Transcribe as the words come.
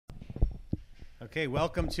Okay,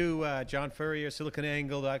 welcome to John Furrier,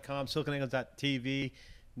 SiliconANGLE.com, SiliconANGLE.tv,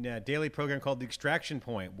 daily program called The Extraction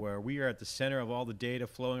Point, where we are at the center of all the data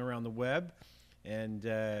flowing around the web. And,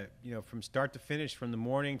 from start to finish, from the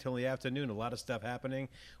morning till the afternoon, a lot of stuff happening.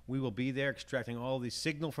 We will be there extracting all the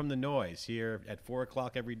signal from the noise here at 4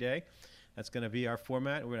 o'clock every day. That's going to be our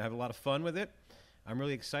format. We're going to have a lot of fun with it. I'm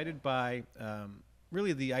really excited by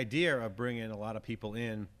really the idea of bringing a lot of people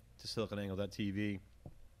in to SiliconANGLE.tv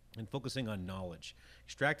and focusing on knowledge,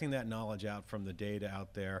 extracting that knowledge out from the data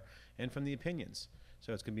out there and from the opinions.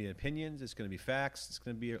 So it's going to be opinions, it's going to be facts, it's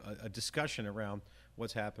going to be a discussion around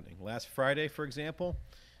what's happening. Last Friday, for example,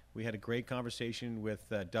 we had a great conversation with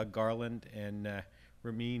Doug Garland and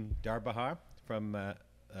Ramin Darbahar from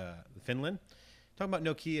Finland, talking about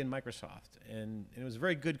Nokia and Microsoft. And it was a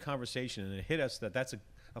very good conversation, and it hit us that that's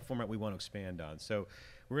a format we want to expand on. So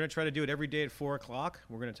we're going to try to do it every day at 4 o'clock.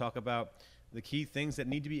 We're going to talk about the key things that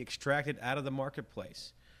need to be extracted out of the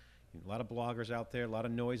marketplace. A lot of bloggers out there, a lot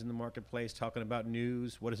of noise in the marketplace talking about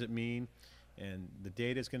news, what does it mean? And the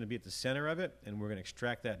data is going to be at the center of it, and we're going to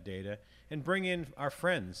extract that data and bring in our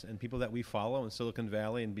friends and people that we follow in Silicon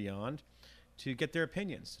Valley and beyond to get their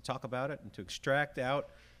opinions, to talk about it, and to extract out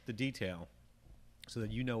the detail so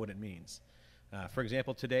that you know what it means. For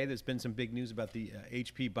example, today there's been some big news about the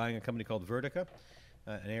HP buying a company called Vertica,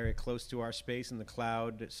 an area close to our space in the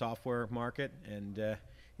cloud software market, and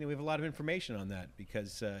we have a lot of information on that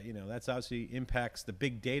because that's obviously impacts the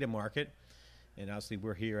big data market, and obviously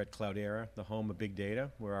we're here at Cloudera, the home of big data,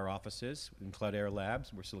 where our office is in Cloudera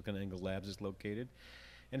Labs, where SiliconANGLE Labs is located.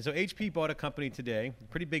 And so HP bought a company today, a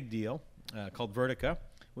pretty big deal, called Vertica,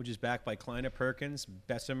 which is backed by Kleiner Perkins,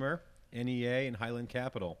 Bessemer, NEA, and Highland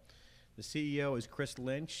Capital. The CEO is Chris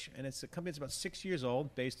Lynch, and it's a company that's about 6 years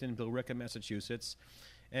old, based in Billerica, Massachusetts.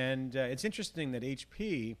 And it's interesting that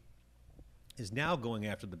HP is now going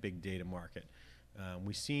after the big data market.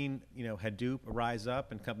 We've seen, Hadoop rise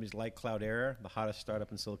up, and companies like Cloudera, the hottest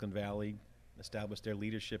startup in Silicon Valley, established their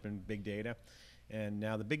leadership in big data. And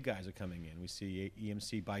now the big guys are coming in. We see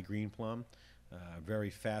EMC buy Greenplum, a very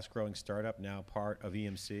fast-growing startup, now part of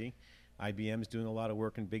EMC. IBM is doing a lot of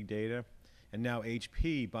work in big data. And now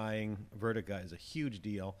HP buying Vertica is a huge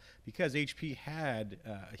deal because HP had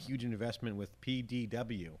a huge investment with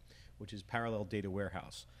PDW, which is Parallel Data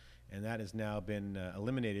Warehouse. And that has now been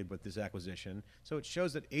eliminated with this acquisition. So it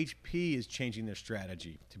shows that HP is changing their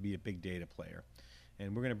strategy to be a big data player.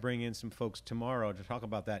 And we're going to bring in some folks tomorrow to talk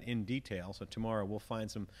about that in detail. So tomorrow we'll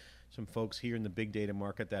find some folks here in the big data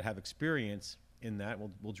market that have experience in that.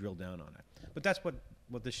 We'll drill down on it. But that's what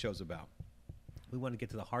this show's about. We want to get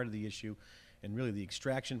to the heart of the issue, and really the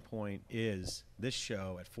extraction point is this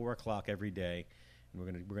show at 4 o'clock every day, and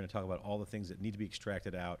we're going to talk about all the things that need to be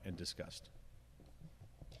extracted out and discussed.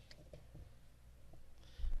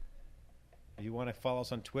 If you want to follow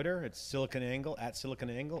us on Twitter, it's SiliconANGLE, at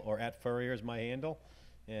SiliconANGLE, or at Furrier is my handle,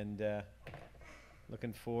 and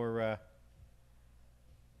looking for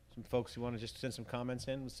some folks who want to just send some comments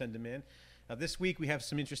in. We'll send them in. This week we have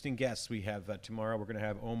some interesting guests. We have tomorrow we're going to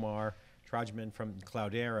have Omar Trajman from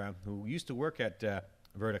Cloudera, who used to work at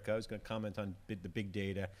Vertica, who's going to comment on the big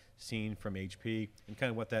data scene from HP and kind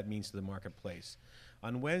of what that means to the marketplace.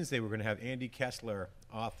 On Wednesday, we're going to have Andy Kessler,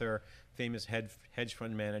 author, famous hedge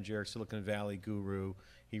fund manager, Silicon Valley guru.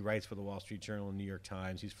 He writes for the Wall Street Journal and New York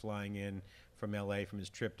Times. He's flying in from LA from his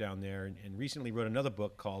trip down there, and recently wrote another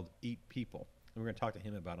book called Eat People. And we're going to talk to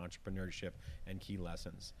him about entrepreneurship and key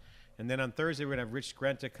lessons. And then on Thursday, we're going to have Rich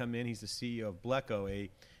Skrenta come in. He's the CEO of Bleco, a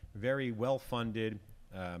very well-funded,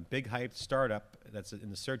 big hyped startup that's in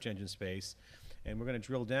the search engine space, and we're going to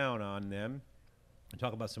drill down on them and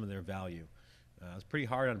talk about some of their value. It was pretty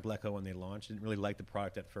hard on Bleco when they launched. Didn't really like the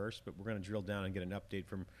product at first, but we're going to drill down and get an update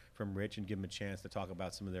from Rich and give him a chance to talk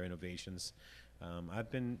about some of their innovations. I've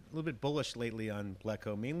been a little bit bullish lately on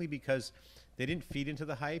Bleco, mainly because they didn't feed into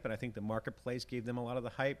the hype, and I think the marketplace gave them a lot of the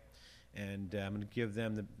hype. And I'm going to give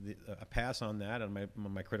them a pass on that on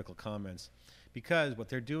my critical comments, because what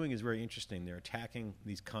they're doing is very interesting. They're attacking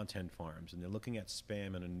these content farms, and they're looking at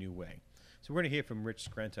spam in a new way. So we're going to hear from Rich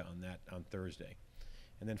Skrenta on that on Thursday.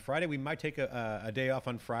 And then Friday, we might take a day off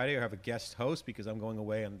on Friday or have a guest host because I'm going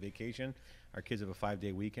away on vacation. Our kids have a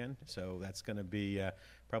 5-day weekend, so that's going to be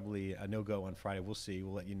probably a no-go on Friday. We'll see.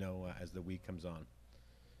 We'll let you know as the week comes on.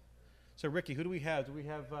 So, Ricky, who do we have? Do we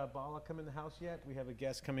have Bala come in the house yet? We have a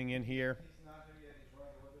guest coming in here. He's not here yet. He's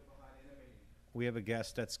running a little bit behind in a meeting. We have a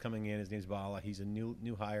guest that's coming in. His name's Bala. He's a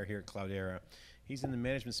new hire here at Cloudera. He's in the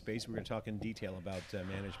management space. We're going to talk in detail about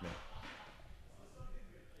management.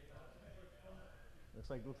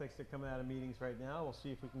 Looks like they're coming out of meetings right now. We'll see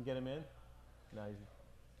if we can get him in. No,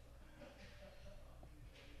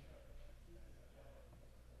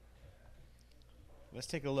 let's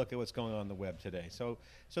take a look at what's going on the web today. So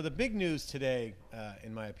the big news today,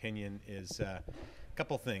 in my opinion, is a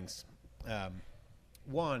couple things.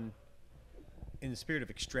 One, in the spirit of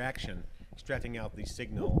extracting out the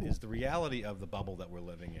signal, is the reality of the bubble that we're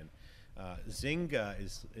living in. Zynga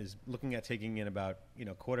is looking at taking in about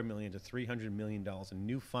 $250,000 to $300 million in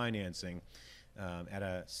new financing at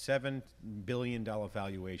a $7 billion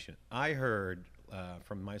valuation. I heard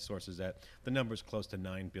from my sources that the number is close to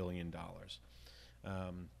 $9 billion.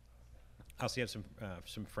 I also have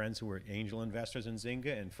some friends who were angel investors in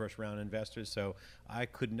Zynga and first round investors, so I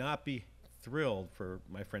could not be thrilled for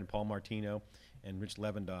my friend Paul Martino and Rich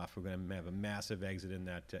Levendoff, who are going to have a massive exit in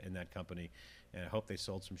that company. And I hope they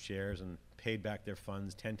sold some shares and paid back their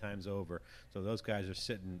funds 10 times over. So those guys are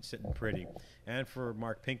sitting pretty. And for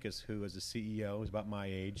Mark Pincus, who is the CEO, who's about my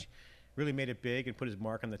age, really made it big and put his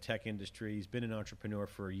mark on the tech industry. He's been an entrepreneur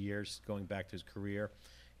for years, going back to his career.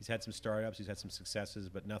 He's had some startups, he's had some successes,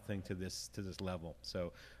 but nothing to this level.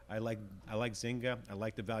 So I like Zynga. I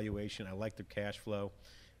like the valuation. I like their cash flow.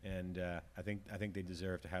 And I think they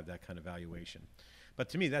deserve to have that kind of valuation. But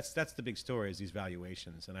to me, that's the big story, is these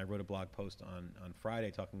valuations. And I wrote a blog post on Friday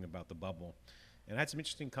talking about the bubble. And I had some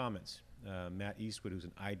interesting comments. Matt Eastwood, who's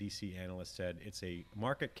an IDC analyst, said it's a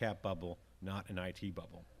market cap bubble, not an IT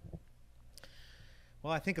bubble.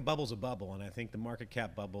 Well, I think a bubble's a bubble, and I think the market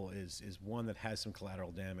cap bubble is one that has some collateral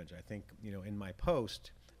damage. I think, in my post,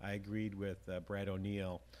 I agreed with Brad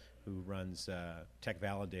O'Neill, who runs Tech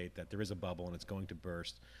Validate, that there is a bubble and it's going to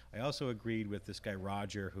burst. I also agreed with this guy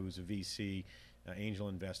Roger, who's a VC angel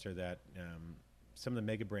investor, that some of the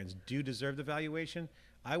mega brands do deserve the valuation.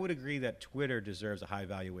 I would agree that Twitter deserves a high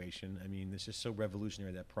valuation. I mean, it's just so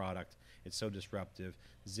revolutionary, that product. It's so disruptive.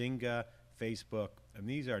 Zynga, Facebook,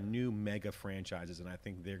 these are new mega franchises, and I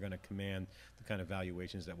think they're going to command the kind of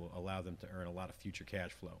valuations that will allow them to earn a lot of future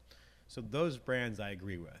cash flow. So those brands I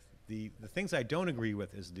agree with. The things I don't agree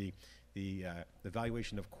with is the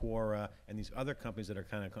valuation of Quora and these other companies that are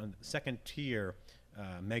kind of second-tier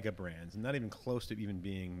mega brands, and not even close to even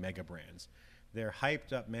being mega brands. They're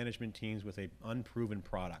hyped up management teams with an unproven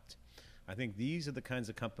product. I think these are the kinds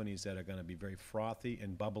of companies that are going to be very frothy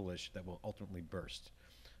and bubblish that will ultimately burst.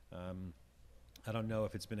 I don't know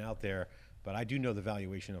if it's been out there, but I do know the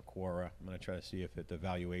valuation of Quora. I'm going to try to see if the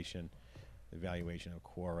valuation of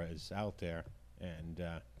Quora is out there. And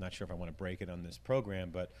not sure if I want to break it on this program,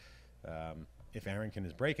 but if Arrington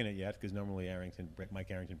is breaking it yet, because normally Mike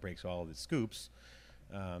Arrington breaks all of the scoops.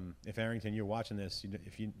 If Arrington, you're watching this,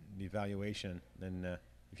 if you the valuation, then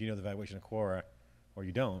if you know the valuation of Quora, or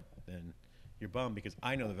you don't, then you're bummed, because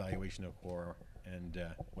I know the valuation of Quora and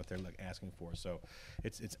what they're asking for. So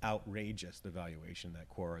it's outrageous, the valuation that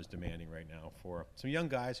Quora is demanding right now for some young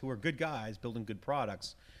guys who are good guys building good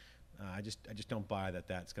products. I just don't buy that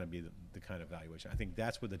that's going to be the kind of valuation. I think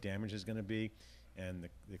that's where the damage is going to be, and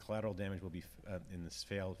the collateral damage will be in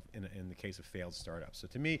the case of failed startups. So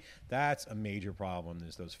to me, that's a major problem,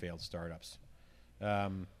 is those failed startups.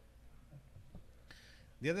 The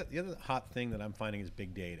other hot thing that I'm finding is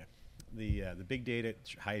big data. The big data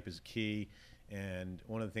hype is key, and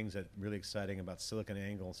one of the things that's really exciting about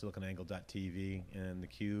SiliconANGLE, SiliconANGLE.tv, and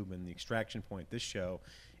theCUBE, and the Extraction Point, this show,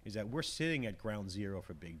 is that we're sitting at ground zero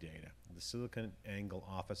for big data. The SiliconANGLE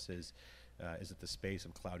offices is at the space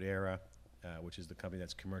of Cloudera, which is the company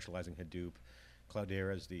that's commercializing Hadoop.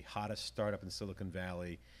 Cloudera is the hottest startup in Silicon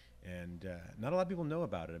Valley, and not a lot of people know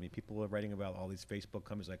about it. I mean, people are writing about all these Facebook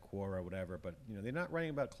companies like Quora or whatever, but they're not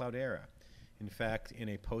writing about Cloudera. In fact, in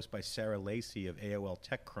a post by Sarah Lacey of AOL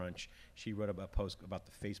TechCrunch, she wrote a post about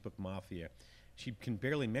the Facebook mafia. She can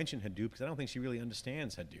barely mention Hadoop because I don't think she really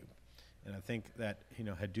understands Hadoop. And I think that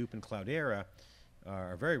Hadoop and Cloudera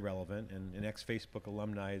are very relevant, and an ex-Facebook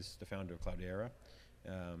alumni is the founder of Cloudera,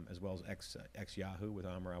 as well as ex-Yahoo with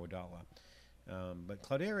Amr Awadallah. But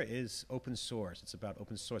Cloudera is open source. It's about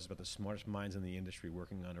open source. It's about the smartest minds in the industry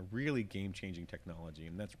working on a really game-changing technology,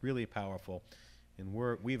 and that's really powerful. And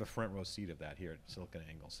we have a front row seat of that here at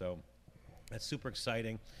SiliconANGLE. So that's super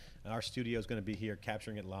exciting. Our studio is going to be here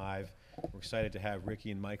capturing it live. We're excited to have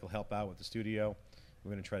Ricky and Michael help out with the studio.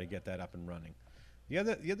 We're going to try to get that up and running. The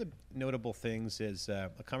other notable things is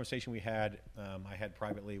a conversation I had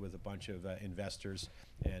privately with a bunch of investors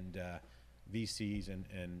and VCs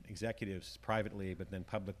and executives privately, but then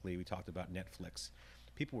publicly we talked about Netflix.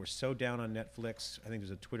 People were so down on Netflix. I think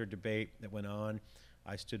there's a Twitter debate that went on.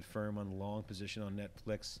 I stood firm on long position on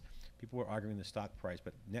Netflix. People were arguing the stock price,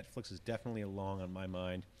 but Netflix is definitely a long on my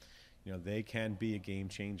mind. They can be a game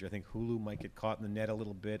changer. I think Hulu might get caught in the net a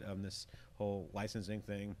little bit on this whole licensing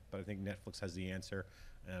thing, but I think Netflix has the answer,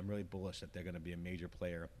 and I'm really bullish that they're going to be a major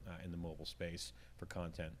player in the mobile space for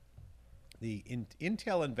content. The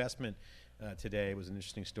Intel investment today was an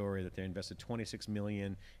interesting story that they invested $26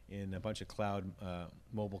 million in a bunch of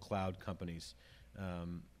mobile cloud companies.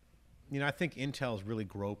 I think Intel is really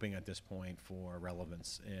groping at this point for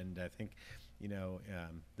relevance, and I think,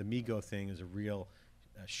 the MeeGo thing is a real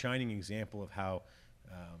shining example of how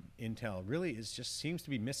Intel really just seems to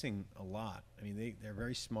be missing a lot. I mean, they're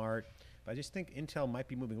very smart, but I just think Intel might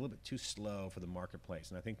be moving a little bit too slow for the marketplace.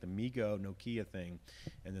 And I think the MeeGo Nokia thing,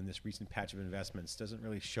 and then this recent patch of investments doesn't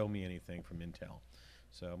really show me anything from Intel.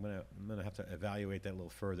 So I'm gonna have to evaluate that a little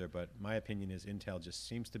further. But my opinion is Intel just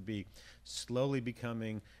seems to be slowly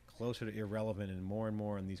becoming closer to irrelevant and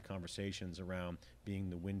more in these conversations around being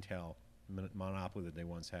the Wintel monopoly that they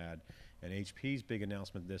once had. And HP's big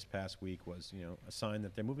announcement this past week was, a sign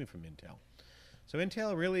that they're moving from Intel. So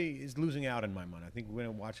Intel really is losing out in my mind. I think we're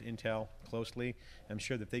going to watch Intel closely. I'm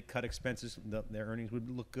sure that if they cut expenses, their earnings would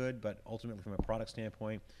look good, but ultimately from a product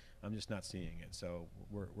standpoint, I'm just not seeing it. So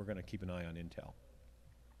we're going to keep an eye on Intel.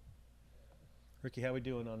 Ricky, how we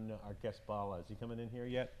doing on our guest Bala? Is he coming in here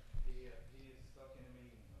yet? He is stuck in a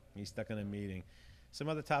meeting. He's stuck in a meeting. Some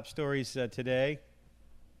other top stories today.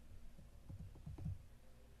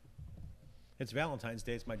 It's Valentine's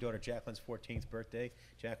Day. It's my daughter Jacqueline's 14th birthday.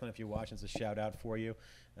 Jacqueline, if you're watching, it's a shout out for you.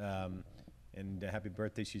 And happy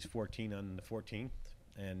birthday. She's 14 on the 14th.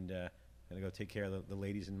 And I'm going to go take care of the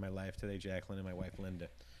ladies in my life today, Jacqueline and my wife Linda.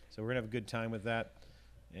 So we're going to have a good time with that.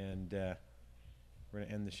 And we're going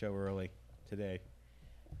to end the show early today.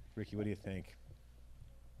 Ricky, what do you think?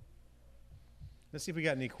 Let's see if we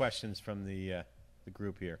got any questions from the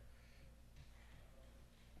group here.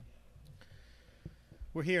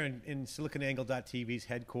 We're here in SiliconANGLE.tv's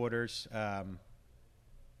headquarters.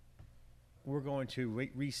 We're going to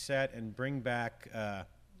reset and bring back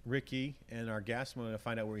Ricky and our guest. We're going to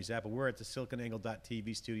find out where he's at. But we're at the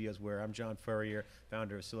SiliconANGLE.tv studios, where I'm John Furrier,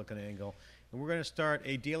 founder of SiliconANGLE. And we're going to start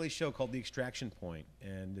a daily show called The Extraction Point.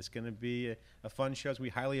 And it's going to be a fun show. It's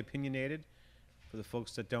going to be highly opinionated. For the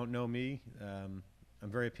folks that don't know me, I'm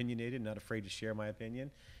very opinionated, not afraid to share my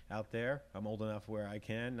opinion out there. I'm old enough where I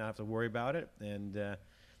can not have to worry about it, and got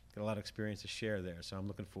a lot of experience to share there, so I'm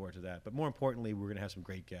looking forward to that. But more importantly, we're going to have some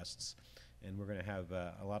great guests, and we're going to have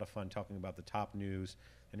a lot of fun talking about the top news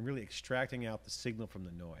and really extracting out the signal from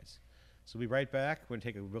the noise. So we'll be right back. We're going to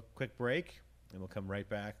take a real quick break, and we'll come right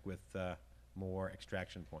back with more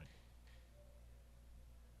Extraction Point.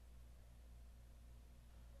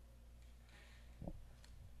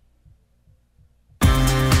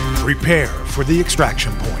 Prepare for the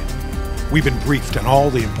Extraction Point. We've been briefed on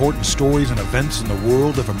all the important stories and events in the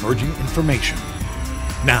world of emerging information.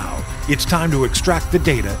 Now, it's time to extract the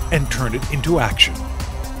data and turn it into action.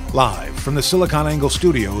 Live from the SiliconANGLE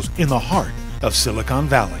studios in the heart of Silicon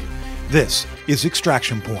Valley, this is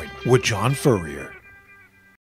Extraction Point with John Furrier.